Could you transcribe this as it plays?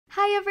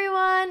Hi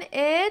everyone,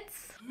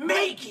 it's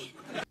Megan!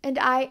 And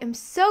I am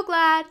so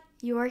glad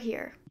you are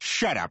here.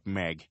 Shut up,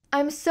 Meg.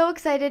 I'm so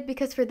excited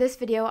because for this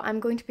video, I'm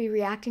going to be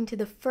reacting to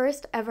the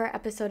first ever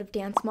episode of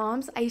Dance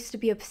Moms. I used to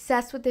be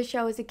obsessed with this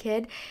show as a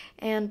kid,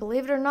 and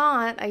believe it or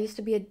not, I used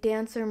to be a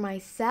dancer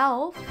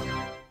myself.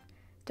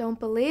 Don't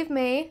believe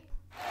me?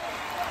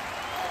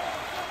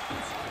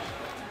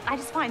 I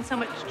just find so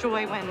much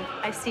joy when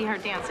I see her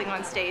dancing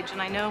on stage,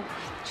 and I know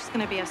she's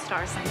gonna be a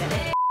star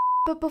someday.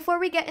 But before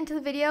we get into the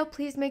video,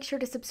 please make sure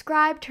to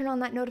subscribe, turn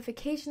on that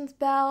notifications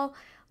bell.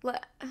 Well,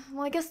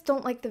 I guess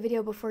don't like the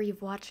video before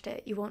you've watched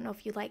it. You won't know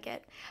if you like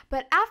it.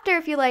 But after,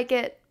 if you like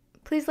it,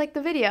 please like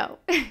the video.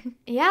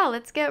 Yeah,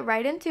 let's get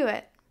right into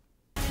it.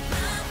 Here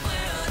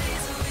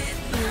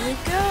we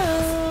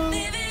go.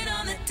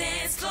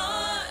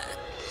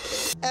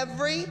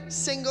 Every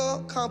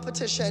single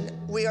competition,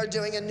 we are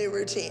doing a new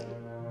routine.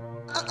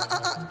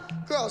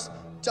 Girls,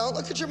 don't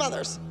look at your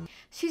mothers.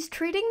 She's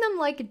treating them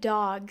like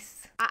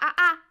dogs.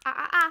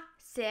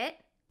 Sit.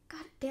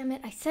 God damn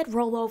it, I said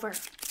roll over.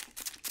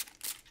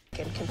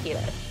 And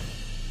competed.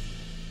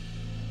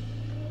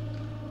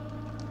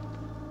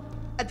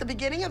 At the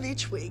beginning of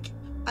each week,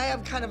 I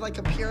have kind of like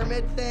a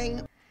pyramid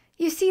thing.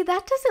 You see,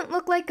 that doesn't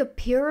look like a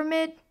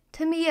pyramid.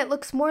 To me, it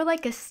looks more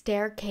like a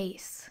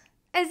staircase.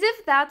 As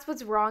if that's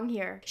what's wrong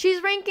here.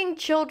 She's ranking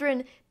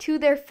children to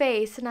their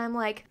face, and I'm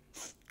like,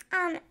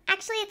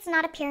 actually it's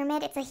not a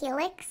pyramid, it's a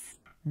helix.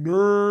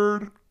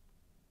 Nerd.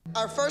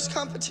 Our first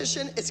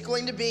competition is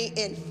going to be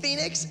in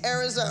Phoenix,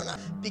 Arizona,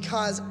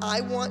 because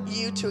I want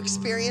you to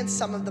experience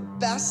some of the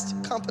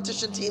best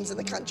competition teams in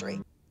the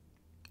country.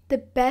 the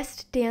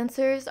best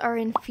dancers are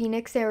in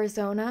Phoenix,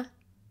 Arizona?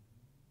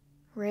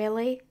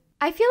 Really?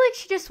 I feel like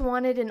she just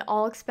wanted an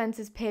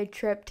all-expenses-paid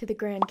trip to the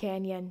Grand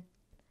Canyon.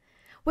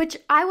 Which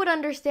I would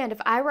understand.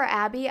 If I were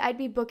Abby, I'd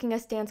be booking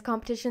us dance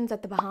competitions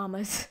at the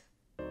Bahamas.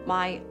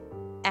 My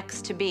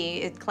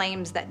ex-to-be, it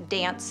claims that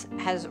dance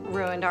has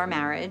ruined our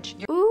marriage.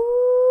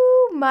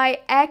 Ooh,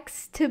 my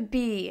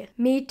ex-to-be.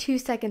 Me 2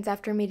 seconds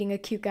after meeting a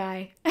cute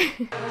guy.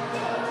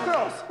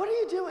 Girls, what are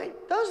you doing?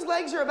 Those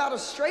legs are about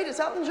as straight as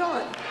Elton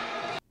John.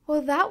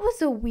 Well, that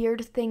was a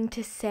weird thing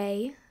to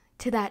say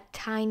to that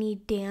tiny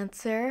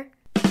dancer.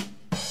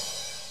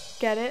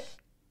 Get it?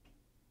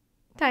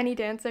 Tiny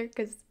dancer,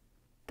 because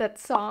that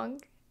song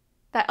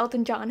that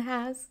Elton John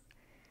has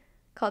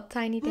called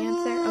Tiny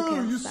Dancer. Okay,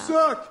 I'll You stop.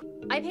 suck!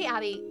 I pay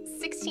Abby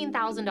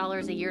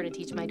 $16,000 a year to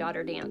teach my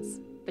daughter dance,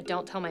 but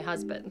don't tell my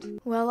husband.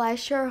 Well, I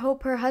sure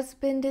hope her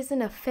husband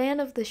isn't a fan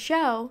of the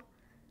show,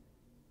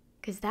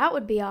 because that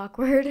would be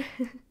awkward.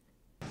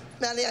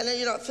 Maddie, I know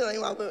you're not feeling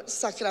well, but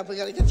suck it up. We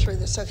gotta get through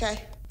this,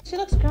 okay? She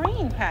looks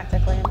green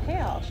practically and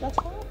pale. She looks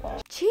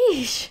horrible.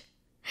 Sheesh.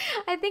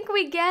 I think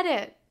we get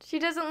it. She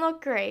doesn't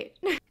look great.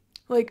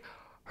 Like,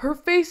 her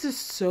face is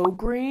so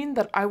green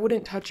that I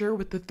wouldn't touch her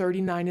with the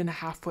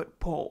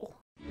 39.5-foot pole.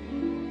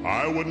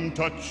 I wouldn't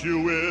touch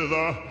you with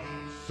a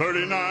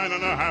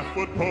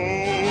 39.5-foot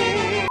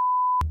pole.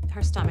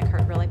 Her stomach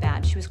hurt really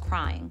bad. She was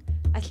crying.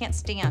 I can't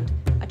stand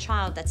a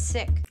child that's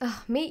sick.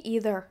 Ugh, me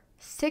either.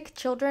 Sick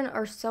children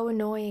are so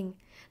annoying.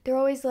 They're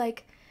always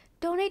like,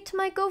 donate to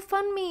my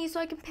GoFundMe so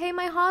I can pay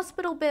my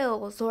hospital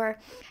bills, or,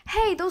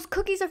 hey, those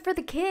cookies are for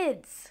the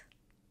kids.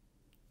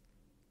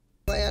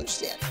 I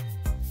understand.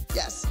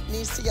 Yes,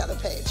 knees together,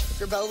 Paige. If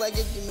you're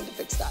bow-legged, you need to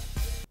fix that.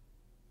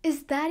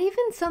 Is that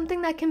even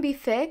something that can be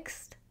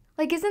fixed?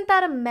 Like, isn't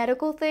that a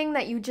medical thing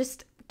that you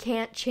just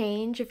can't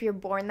change if you're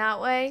born that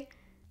way?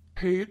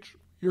 Paige,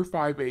 you're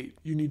 5'8".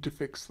 You need to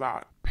fix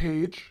that.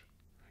 Paige,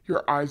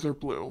 your eyes are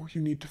blue.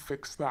 You need to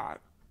fix that.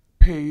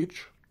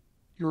 Paige,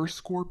 you're a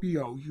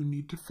Scorpio. You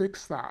need to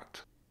fix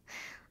that.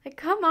 Like,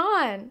 come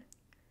on.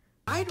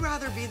 I'd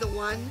rather be the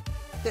one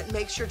that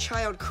makes your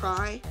child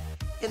cry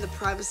in the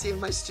privacy of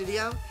my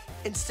studio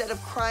instead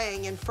of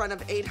crying in front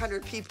of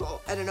 800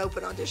 people at an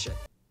open audition.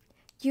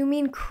 You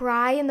mean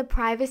cry in the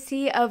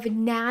privacy of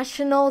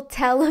national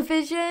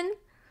television?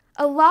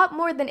 A lot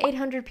more than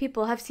 800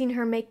 people have seen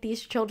her make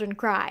these children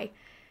cry.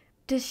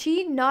 Does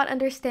she not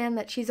understand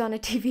that she's on a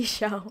TV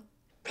show?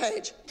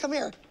 Paige, come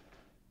here.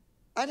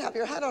 I'd have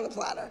your head on a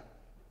platter.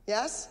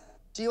 Yes?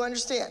 Do you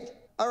understand?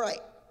 All right,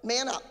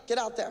 man up. Get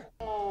out there.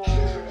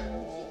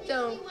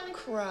 Don't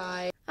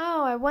cry.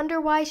 Oh, I wonder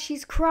why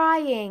she's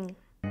crying.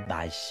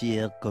 By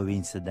sheer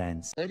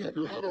coincidence. I'd have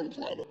your head on a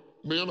platter.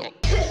 Man up.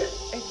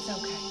 It's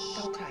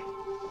okay. Don't cry.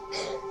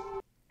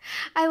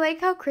 I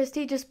like how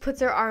Christy just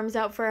puts her arms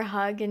out for a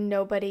hug and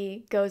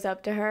nobody goes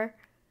up to her.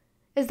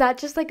 Is that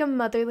just like a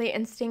motherly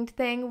instinct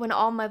thing? When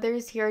all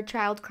mothers hear a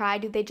child cry,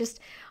 do they just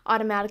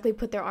automatically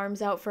put their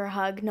arms out for a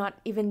hug, not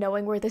even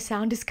knowing where the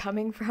sound is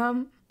coming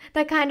from?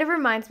 That kind of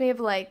reminds me of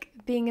like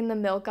being in the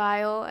milk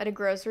aisle at a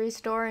grocery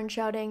store and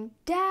shouting,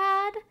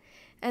 "Dad!"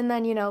 And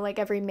then, you know, like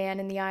every man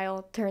in the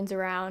aisle turns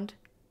around.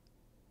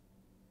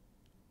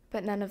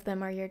 But none of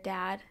them are your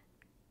dad.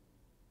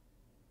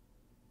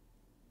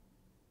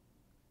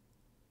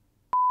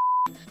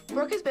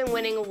 Brooke has been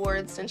winning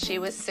awards since she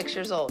was 6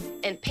 years old.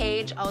 And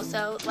Paige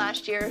also,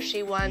 last year,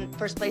 she won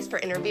first place for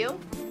interview.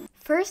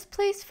 First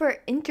place for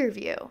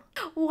interview.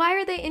 Why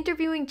are they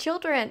interviewing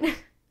children?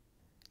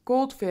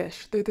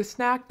 Goldfish, they're the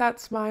snack that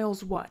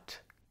smiles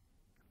what?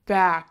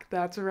 Back,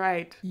 that's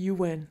right. You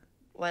win.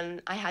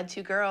 When I had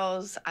 2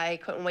 girls, I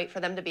couldn't wait for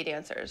them to be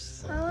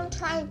dancers. I want to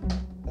try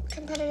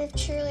competitive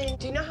cheerleading.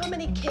 Do you know how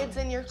many kids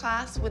in your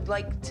class would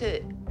like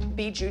to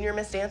be Junior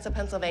Miss Dance of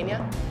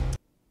Pennsylvania?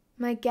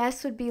 My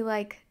guess would be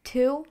like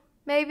 2,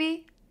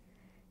 maybe?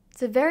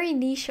 It's a very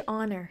niche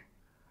honor.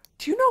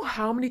 Do you know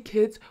how many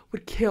kids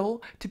would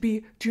kill to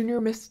be Junior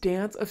Miss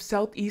Dance of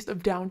southeast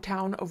of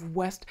downtown of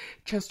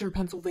Westchester,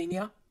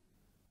 Pennsylvania?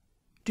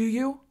 Do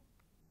you?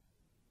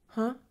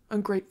 Huh?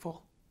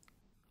 Ungrateful.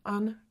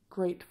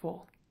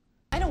 Ungrateful.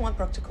 I don't want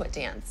Brooke to quit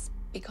dance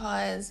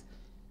because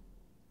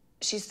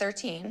she's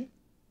 13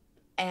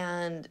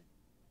 and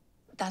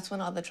that's when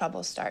all the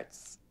trouble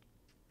starts.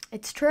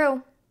 It's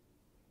true.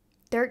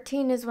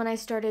 13 is when I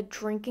started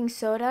drinking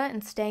soda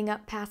and staying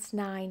up past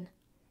 9.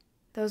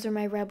 Those are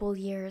my rebel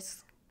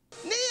years.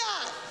 Nia,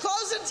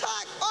 close and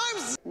tuck,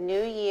 arms.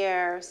 New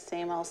year,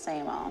 same old,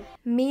 same old.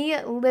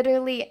 Me,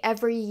 literally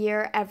every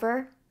year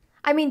ever.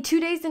 I mean,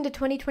 2 days into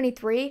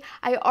 2023,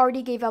 I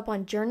already gave up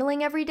on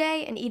journaling every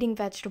day and eating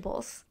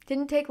vegetables.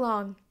 Didn't take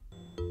long.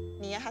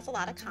 Nia has a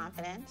lot of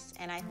confidence,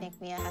 and I think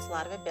Nia has a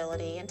lot of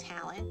ability and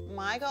talent.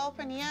 My goal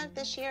for Nia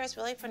this year is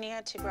really for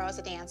Nia to grow as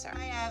a dancer.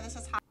 This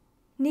is hot.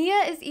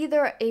 Nia is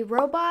either a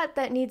robot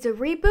that needs a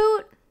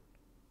reboot,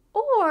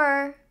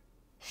 or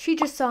she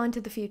just saw into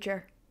the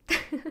future. My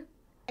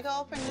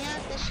goal for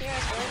Nia this year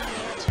is really for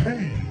Nia to...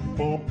 Hey,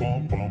 bum,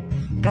 bum,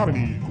 bum. Got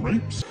any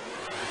grapes?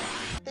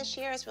 This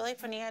year is really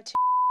for Nia to...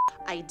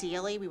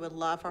 Ideally, we would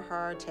love for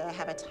her to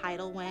have a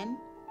title win.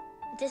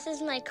 This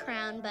is my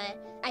crown, but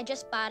I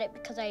just bought it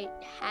because I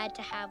had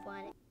to have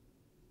one.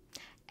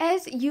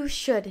 As you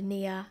should,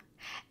 Nia.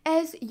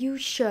 As you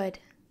should.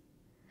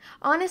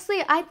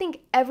 Honestly, I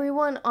think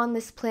everyone on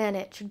this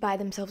planet should buy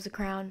themselves a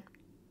crown.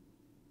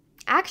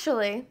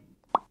 Actually,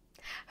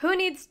 who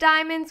needs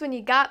diamonds when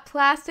you got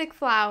plastic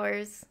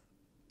flowers?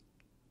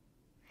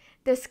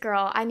 This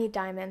girl, I need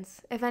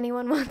diamonds. If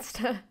anyone wants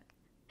to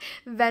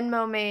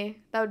Venmo me,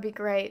 that would be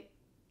great.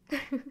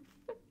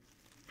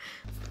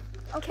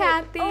 Okay.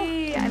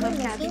 Kathy! I love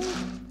Kathy.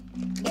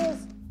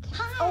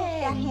 Oh,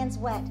 that hand's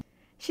wet.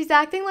 She's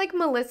acting like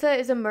Melissa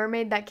is a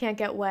mermaid that can't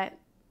get wet.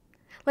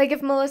 Like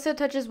if Melissa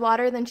touches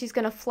water, then she's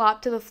gonna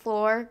flop to the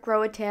floor,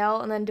 grow a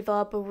tail, and then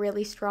develop a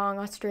really strong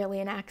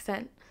Australian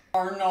accent.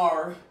 Oh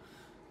no.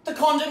 The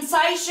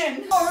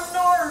condensation! Oh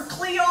no,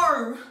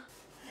 Cleo!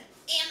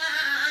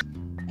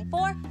 Emma!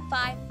 4,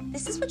 5.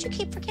 This is what you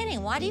keep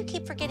forgetting. Why do you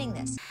keep forgetting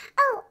this?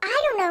 Oh,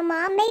 I don't know,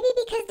 Mom. Maybe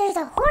because there's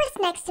a horse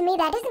next to me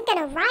that isn't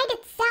gonna ride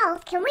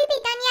itself. Can we be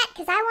done yet?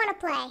 Because I want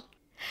to play.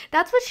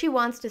 That's what she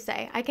wants to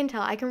say. I can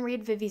tell. I can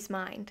read Vivi's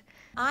mind.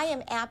 I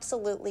am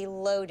absolutely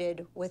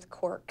loaded with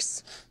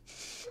quirks.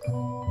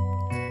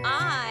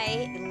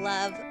 I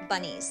love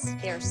bunnies.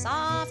 They're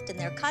soft and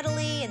they're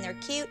cuddly and they're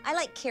cute. I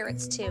like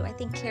carrots too. I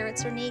think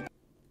carrots are neat.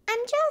 I'm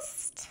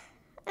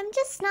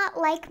just not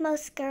like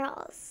most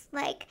girls.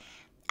 Like,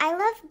 I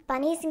love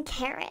bunnies and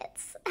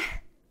carrots.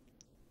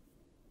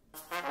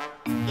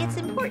 It's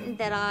important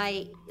that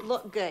I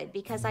look good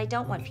because I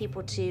don't want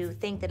people to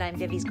think that I'm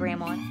Vivi's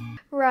grandma.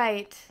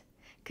 Right.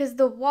 Because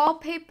the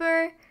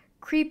wallpaper,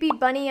 creepy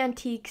bunny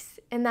antiques,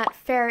 and that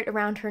ferret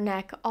around her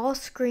neck all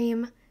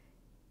scream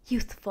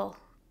youthful.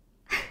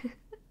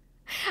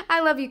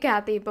 I love you,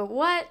 Kathy, but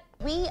what?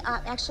 We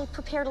actually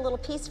prepared a little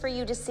piece for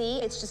you to see.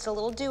 It's just a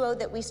little duo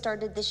that we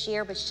started this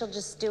year, but she'll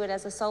just do it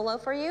as a solo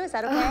for you. Is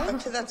that okay?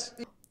 Okay, that's...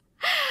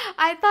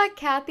 I thought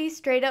Kathy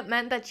straight up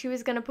meant that she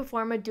was going to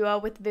perform a duo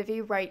with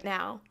Vivi right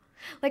now.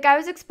 Like, I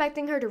was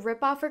expecting her to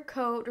rip off her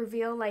coat,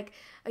 reveal, like,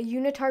 a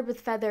unitard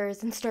with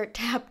feathers, and start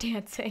tap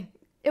dancing.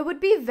 It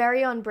would be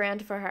very on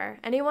brand for her.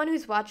 Anyone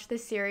who's watched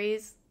this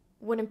series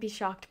wouldn't be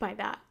shocked by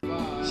that.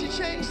 She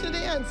changed the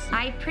dance.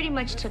 I pretty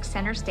much took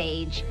center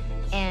stage,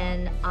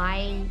 and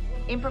I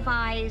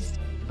improvised.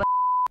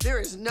 There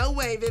is no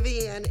way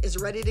Vivienne is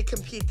ready to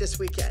compete this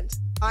weekend.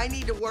 I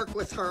need to work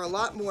with her a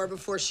lot more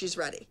before she's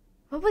ready.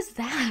 What was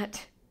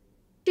that?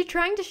 She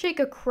trying to shake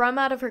a crumb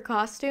out of her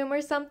costume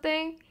or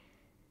something?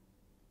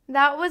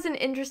 That was an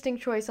interesting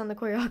choice on the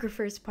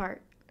choreographer's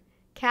part.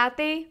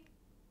 Kathy?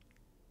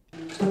 I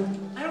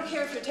don't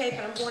care if you're taken.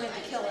 I'm going in to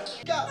kill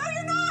it. Go. No,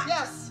 you're not.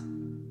 Yes.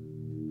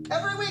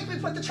 Every week we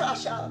put the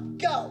trash out.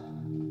 Go.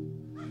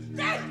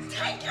 Then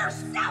take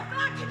yourself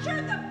out because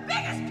you're the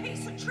biggest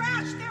piece of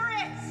trash there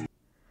is.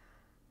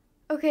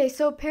 Okay,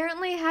 so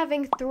apparently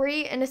having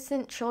 3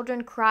 innocent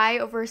children cry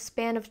over a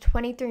span of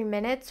 23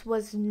 minutes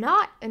was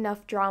not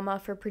enough drama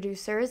for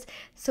producers,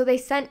 so they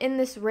sent in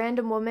this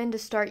random woman to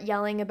start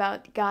yelling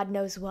about God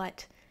knows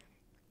what.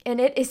 And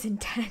it is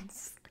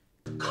intense.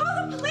 Call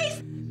the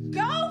police!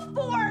 Go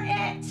for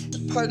it!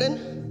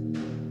 Pardon?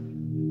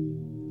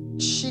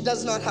 She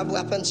does not have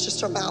weapons, just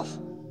her mouth.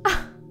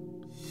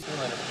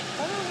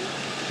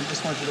 We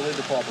just want you to leave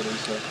the property,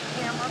 so.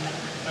 Yeah, I'm working.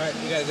 All right,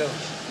 you gotta go.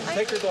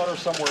 Take your daughter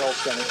somewhere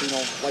else then if you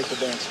don't like the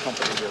dance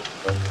company here.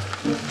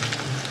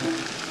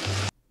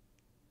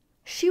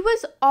 She was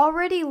was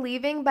already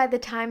leaving by the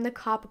time the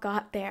cop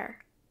got there.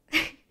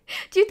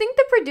 Do you think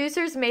the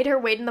producers made her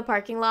wait in the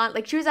parking lot?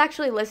 Like, she was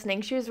actually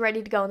listening. She was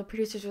ready to go, and the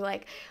producers were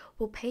like,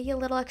 we'll pay you a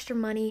little extra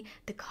money.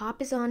 The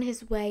cop is on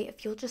his way.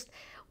 If you'll just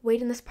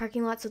wait in this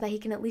parking lot so that he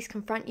can at least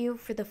confront you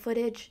for the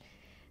footage.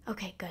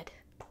 Okay, good.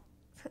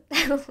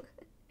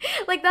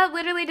 Like, that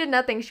literally did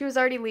nothing. She was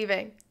already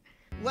leaving.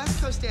 West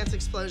Coast Dance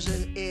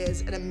Explosion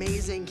is an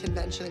amazing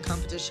convention and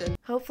competition.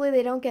 Hopefully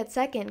they don't get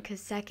second, because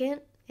second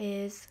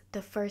is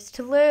the first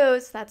to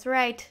lose. That's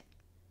right.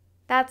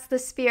 That's the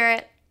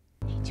spirit.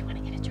 Hey, do you want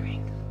to get a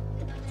drink?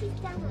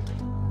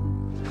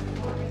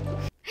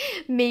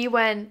 Me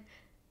when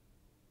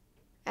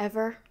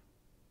ever,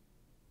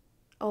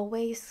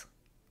 always,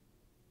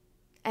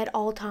 at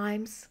all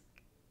times.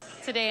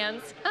 To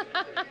dance.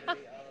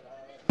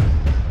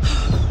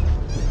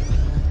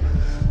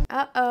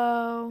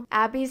 Uh-oh.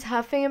 Abby's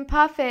huffing and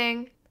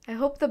puffing. I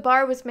hope the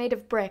bar was made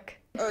of brick.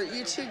 Are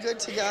you two good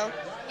to go?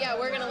 Yeah,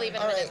 we're gonna leave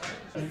in a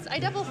minute. I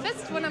double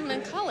fist when I'm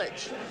in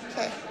college.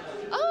 Okay.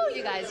 Oh,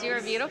 you guys,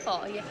 you're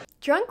beautiful. Yeah.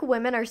 Drunk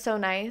women are so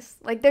nice.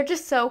 Like, they're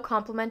just so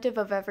complimentive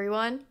of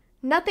everyone.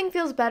 Nothing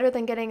feels better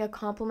than getting a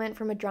compliment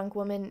from a drunk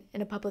woman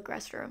in a public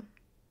restroom.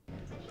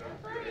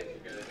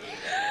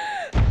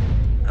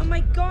 Oh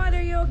my God,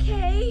 are you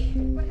okay?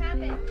 What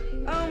happened?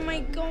 Oh my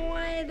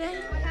God.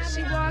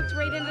 She walked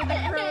right into the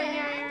curling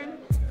iron.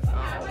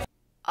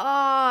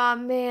 Aw,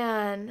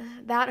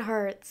 man, that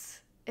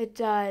hurts. It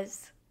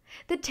does.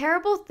 The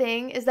terrible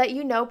thing is that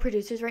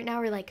producers right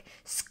now are like,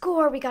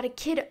 score, we got a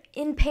kid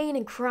in pain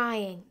and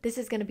crying. This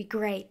is gonna be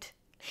great.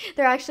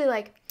 They're actually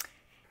like,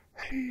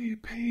 hey,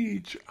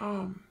 Paige,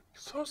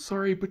 so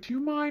sorry, but do you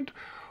mind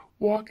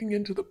walking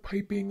into the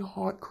piping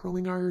hot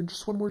curling iron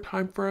just one more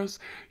time for us?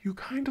 You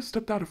kind of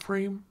stepped out of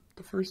frame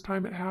the first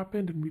time it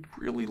happened, and we'd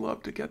really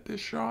love to get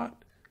this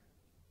shot.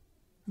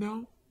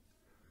 No?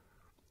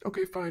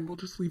 Okay, fine. We'll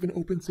just leave an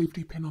open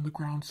safety pin on the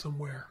ground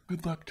somewhere.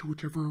 Good luck to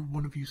whichever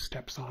one of you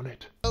steps on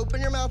it. Open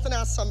your mouth and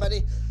ask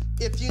somebody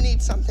if you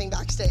need something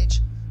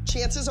backstage.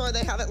 Chances are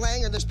they have it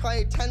laying, or there's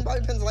probably 10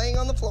 bobby pins laying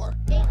on the floor.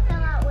 They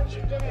fell out when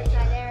you did her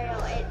side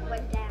aerial. It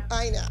went down.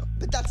 I know,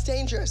 but that's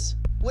dangerous.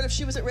 What if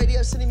she was at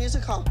Radio City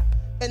Music Hall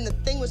and the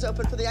thing was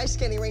open for the ice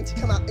skating rink to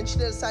come out and she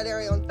did a side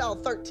aerial and fell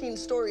 13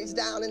 stories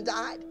down and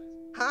died?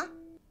 Huh?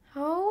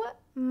 oh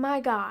my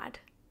God.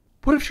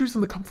 What if she was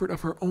in the comfort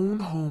of her own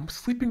home,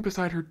 sleeping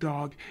beside her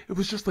dog? It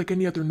was just like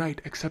any other night,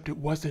 except it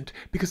wasn't,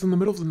 because in the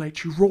middle of the night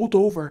she rolled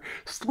over,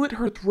 slit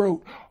her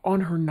throat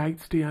on her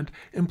nightstand,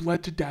 and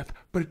bled to death.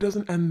 But it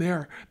doesn't end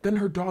there. Then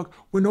her dog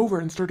went over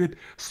and started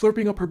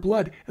slurping up her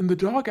blood, and the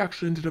dog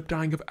actually ended up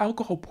dying of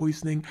alcohol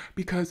poisoning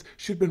because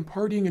she'd been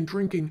partying and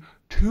drinking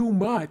too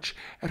much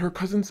at her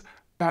cousin's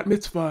bat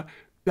mitzvah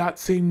that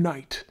same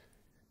night.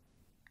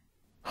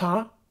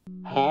 Huh?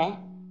 Huh?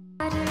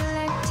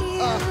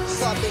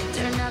 Sloppy.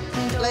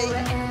 Late.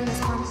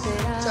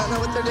 Don't know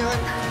what they're doing.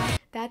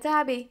 That's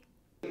Abby.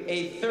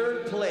 A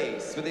third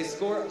place with a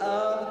score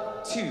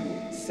of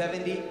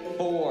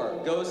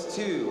 274 goes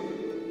to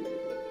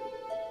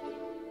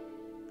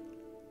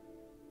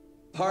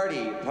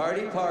Party.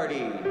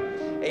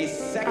 A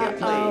second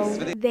place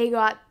with a... They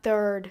got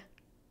third.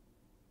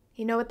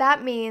 You know what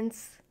that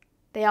means.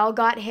 They all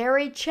got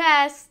hairy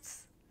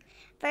chests.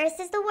 First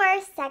is the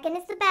worst, second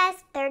is the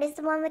best, third is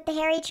the one with the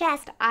hairy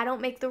chest. I don't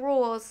make the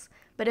rules,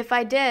 but if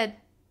I did,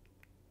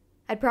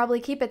 I'd probably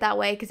keep it that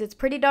way because it's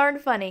pretty darn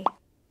funny.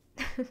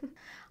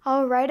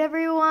 All right,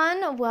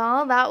 everyone.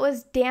 Well, that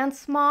was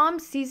Dance Mom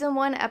Season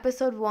 1,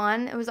 Episode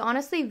 1. It was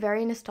honestly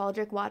very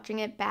nostalgic watching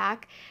it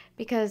back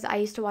because I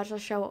used to watch the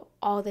show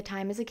all the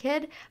time as a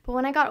kid. But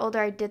when I got older,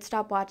 I did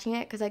stop watching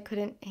it because I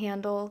couldn't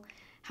handle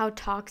how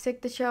toxic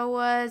the show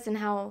was and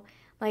how,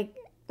 like,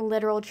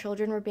 literal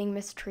children were being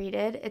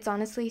mistreated. It's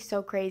honestly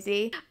so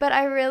crazy. But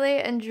I really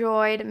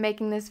enjoyed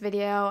making this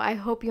video. I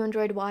hope you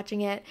enjoyed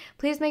watching it.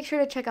 Please make sure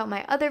to check out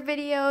my other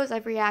videos.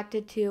 I've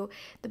reacted to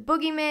The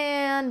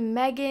Boogeyman,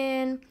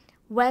 Megan,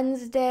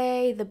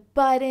 Wednesday, The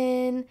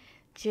Button,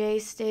 J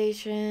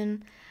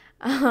Station.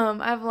 I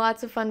have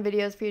lots of fun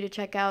videos for you to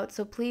check out,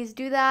 so please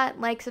do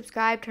that. Like,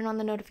 subscribe, turn on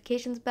the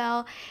notifications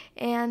bell,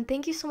 and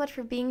thank you so much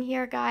for being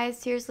here, guys.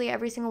 Seriously,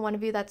 every single one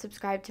of you that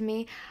subscribed to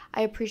me,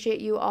 I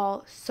appreciate you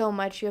all so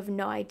much. You have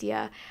no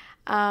idea.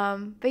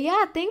 But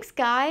yeah, thanks,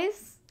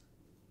 guys.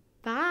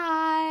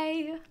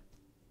 Bye.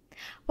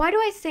 Why do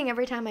I sing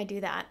every time I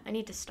do that? I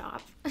need to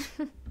stop.